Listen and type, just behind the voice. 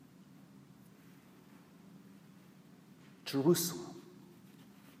Jerusalem,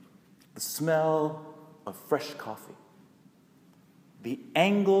 the smell of fresh coffee, the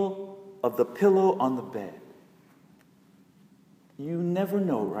angle of the pillow on the bed. You never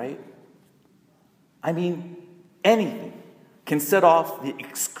know, right? I mean, anything can set off the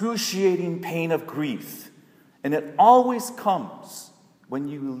excruciating pain of grief, and it always comes when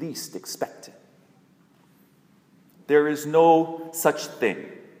you least expect it. There is no such thing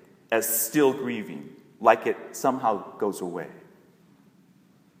as still grieving, like it somehow goes away.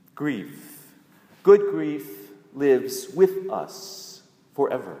 Grief, good grief, lives with us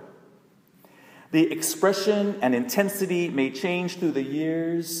forever. The expression and intensity may change through the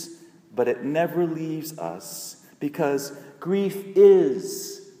years, but it never leaves us because grief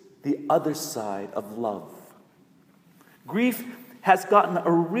is the other side of love. Grief has gotten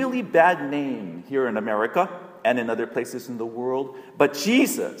a really bad name here in America and in other places in the world, but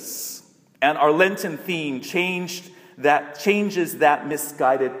Jesus and our Lenten theme changes that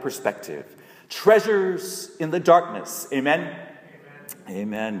misguided perspective. Treasures in the darkness. Amen?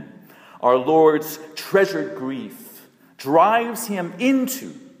 Amen. Our Lord's treasured grief drives him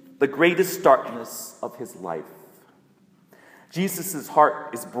into the greatest darkness of his life. Jesus'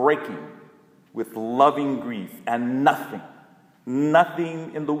 heart is breaking with loving grief, and nothing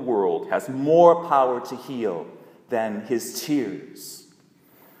in the world has more power to heal than his tears.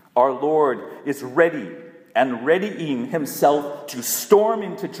 Our Lord is ready and readying himself to storm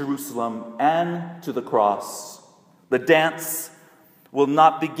into Jerusalem and to the cross. The dance will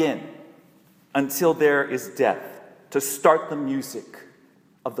not begin until there is death to start the music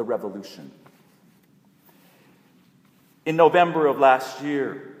of the revolution. In November of last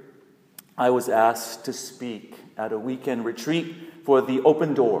year, I was asked to speak at a weekend retreat for the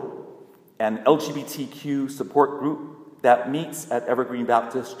Open Door, an LGBTQ support group that meets at Evergreen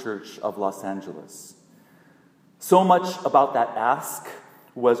Baptist Church of Los Angeles. So much about that ask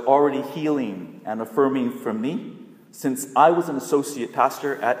was already healing and affirming for me, since I was an associate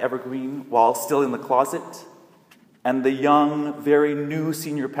pastor at Evergreen while still in the closet, and the young, very new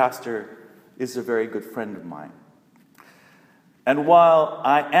senior pastor is a very good friend of mine. And while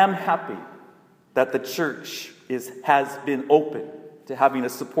I am happy that the church has been open to having a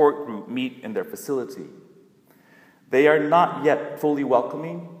support group meet in their facility, they are not yet fully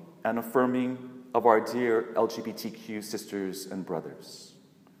welcoming and affirming of our dear LGBTQ sisters and brothers.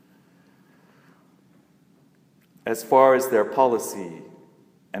 As far as their policy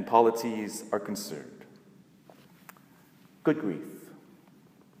and polities are concerned. Good grief.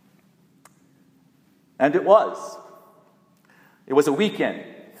 And it was. It was a weekend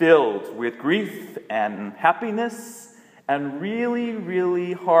filled with grief and happiness and really,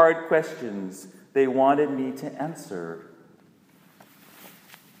 really hard questions they wanted me to answer.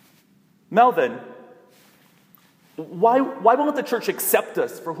 Melvin, why won't the church accept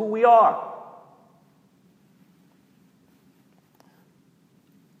us for who we are?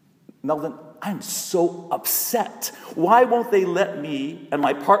 Melvin, I'm so upset. Why won't they let me and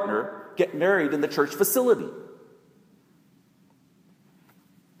my partner get married in the church facility?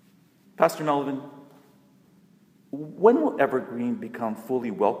 Pastor Melvin, when will Evergreen become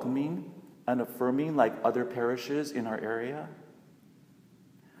fully welcoming and affirming like other parishes in our area?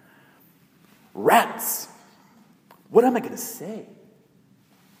 Rats! What am I going to say?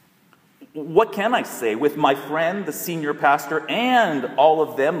 What can I say with my friend, the senior pastor, and all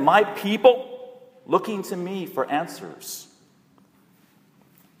of them, my people, looking to me for answers?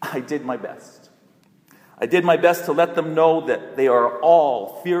 I did my best. I did my best to let them know that they are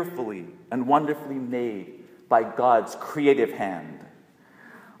all fearfully and wonderfully made by God's creative hand.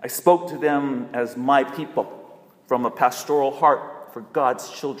 I spoke to them as my people from a pastoral heart for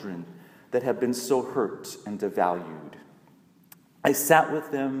God's children that have been so hurt and devalued. I sat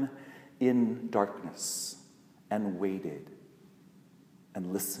with them in darkness and waited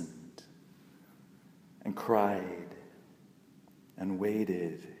and listened and cried and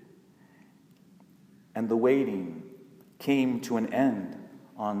waited. And the waiting came to an end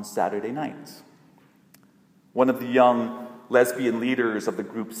on Saturday night. One of the young lesbian leaders of the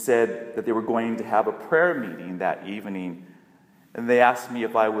group said that they were going to have a prayer meeting that evening, and they asked me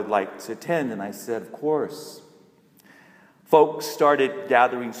if I would like to attend, and I said, of course. Folks started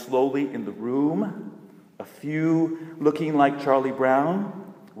gathering slowly in the room, a few looking like Charlie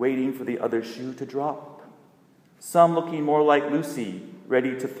Brown, waiting for the other shoe to drop. Some looking more like Lucy,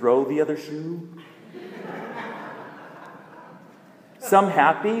 ready to throw the other shoe. Some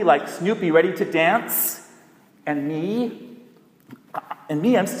happy, like Snoopy, ready to dance. And me,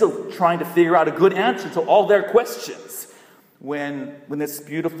 I'm still trying to figure out a good answer to all their questions. When this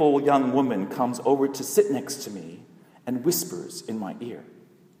beautiful young woman comes over to sit next to me and whispers in my ear,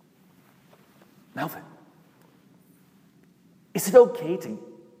 "Melvin, is it okay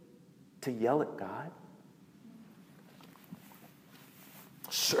to yell at God?"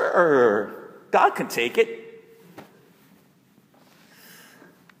 "Sure, God can take it."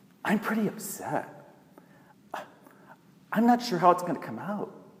 "I'm pretty upset. I'm not sure how it's going to come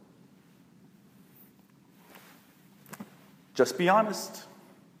out." "Just be honest.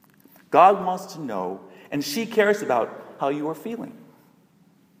 God wants to know, and she cares about how you are feeling."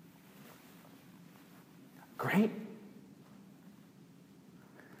 "Great."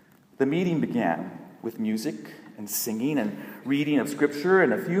 The meeting began with music and singing and reading of scripture,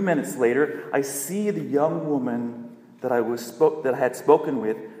 and a few minutes later, I see the young woman that I had spoken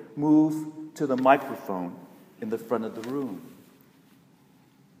with move to the microphone in the front of the room.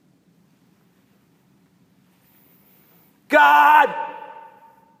 "God,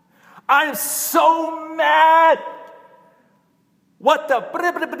 I am so mad. What the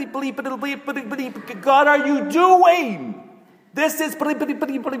God are you doing? This is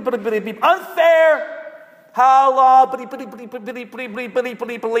unfair. How long?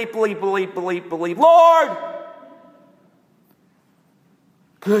 Lord!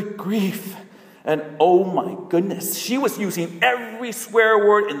 Good grief. And oh my goodness, she was using every swear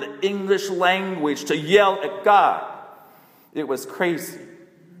word in the English language to yell at God. It was crazy,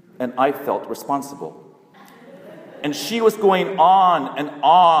 and I felt responsible. And she was going on and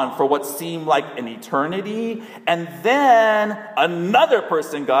on for what seemed like an eternity. And then another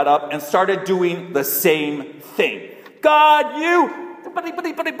person got up and started doing the same thing. "God, you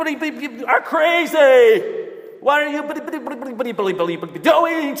are crazy. What are you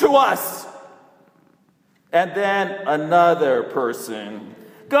doing to us?" And then another person,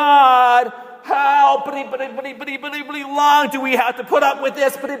 "God, how long do we have to put up with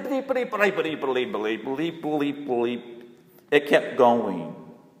this?" It kept going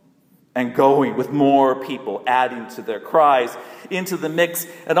and going with more people adding to their cries into the mix.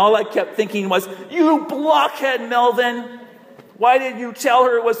 And all I kept thinking was, "You blockhead, Melvin. Why didn't you tell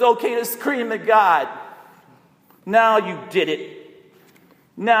her it was okay to scream at God? Now you did it.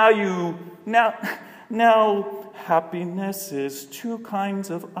 Now happiness is two kinds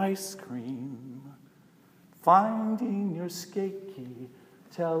of ice cream. Finding your skate key,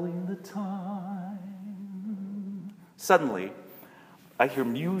 telling the time." Suddenly, I hear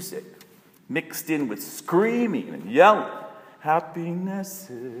music mixed in with screaming and yelling. "Happiness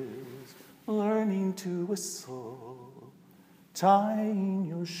is learning to whistle, tying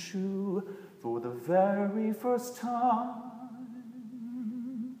your shoe for the very first time."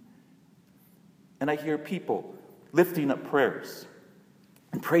 And I hear people lifting up prayers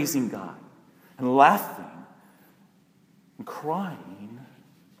and praising God and laughing and crying.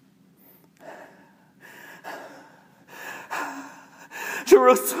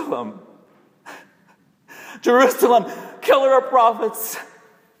 "Jerusalem, Jerusalem, killer of prophets,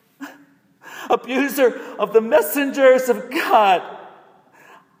 abuser of the messengers of God.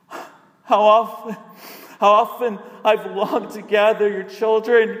 How often I've longed to gather your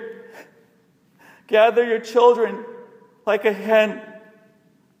children like a hen,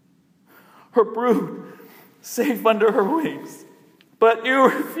 her brood safe under her wings, but you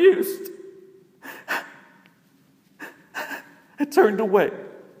refused and turned away."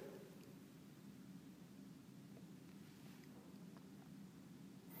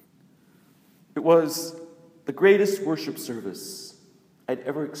 It was the greatest worship service I'd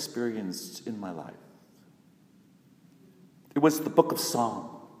ever experienced in my life. It was the book of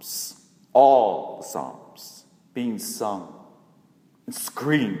Psalms, all the Psalms being sung and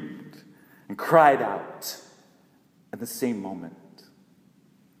screamed and cried out at the same moment.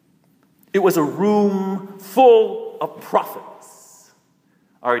 It was a room full of prophets,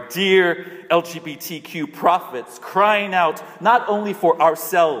 our dear LGBTQ prophets, crying out not only for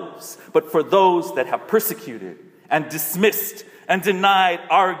ourselves, but for those that have persecuted and dismissed and denied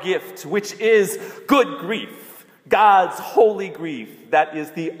our gift, which is good grief, God's holy grief, that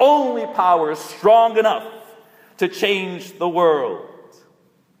is the only power strong enough to change the world.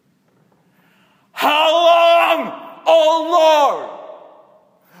 "How long, O Lord,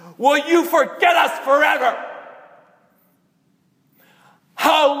 will you forget us forever?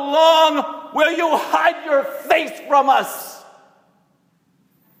 How long will you hide your face from us?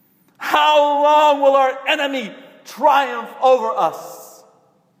 How long will our enemy triumph over us?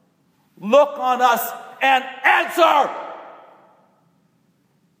 Look on us and answer.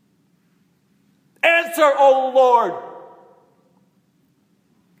 Answer, O Lord.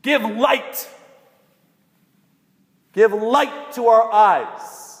 Give light. Give light to our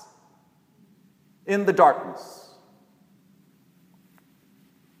eyes in the darkness.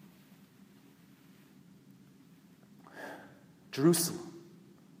 Jerusalem.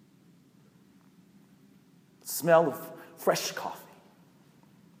 The smell of fresh coffee.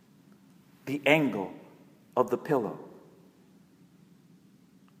 The angle of the pillow.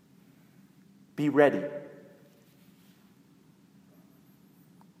 Be ready.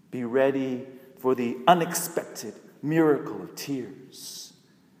 Be ready for the unexpected miracle of tears.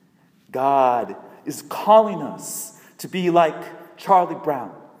 God is calling us to be like Charlie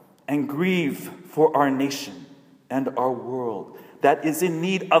Brown and grieve for our nation and our world that is in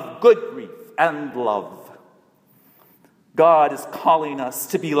need of good grief and love. God is calling us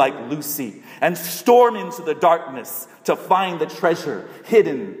to be like Lucy and storm into the darkness to find the treasure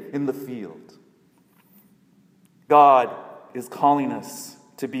hidden in the field. God is calling us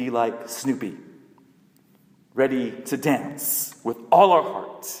to be like Snoopy, ready to dance with all our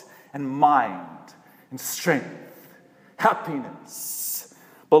heart and mind and strength. Happiness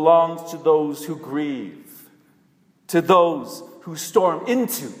belongs to those who grieve, to those who storm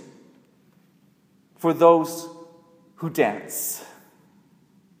into, for those who dance.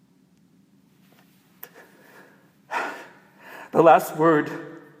 The last word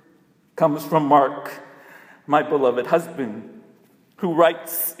comes from Mark, my beloved husband, who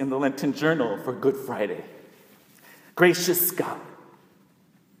writes in the Lenten Journal for Good Friday. Gracious God,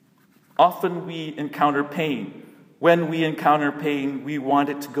 often we encounter pain. When we encounter pain, we want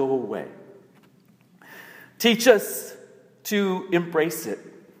it to go away. Teach us to embrace it,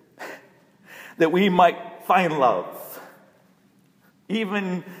 that we might find love,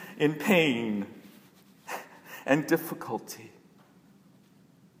 even in pain and difficulty.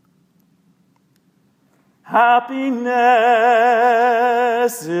 Happiness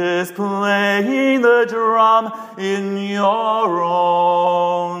is playing the drum in your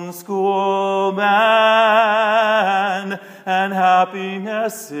own school band, and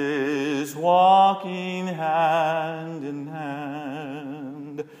happiness is walking hand in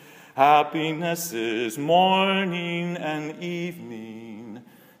hand. Happiness is morning and evening,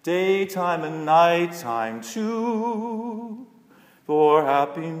 daytime and nighttime too, for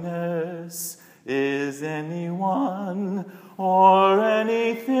happiness is anyone or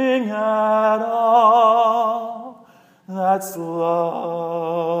anything at all that's love.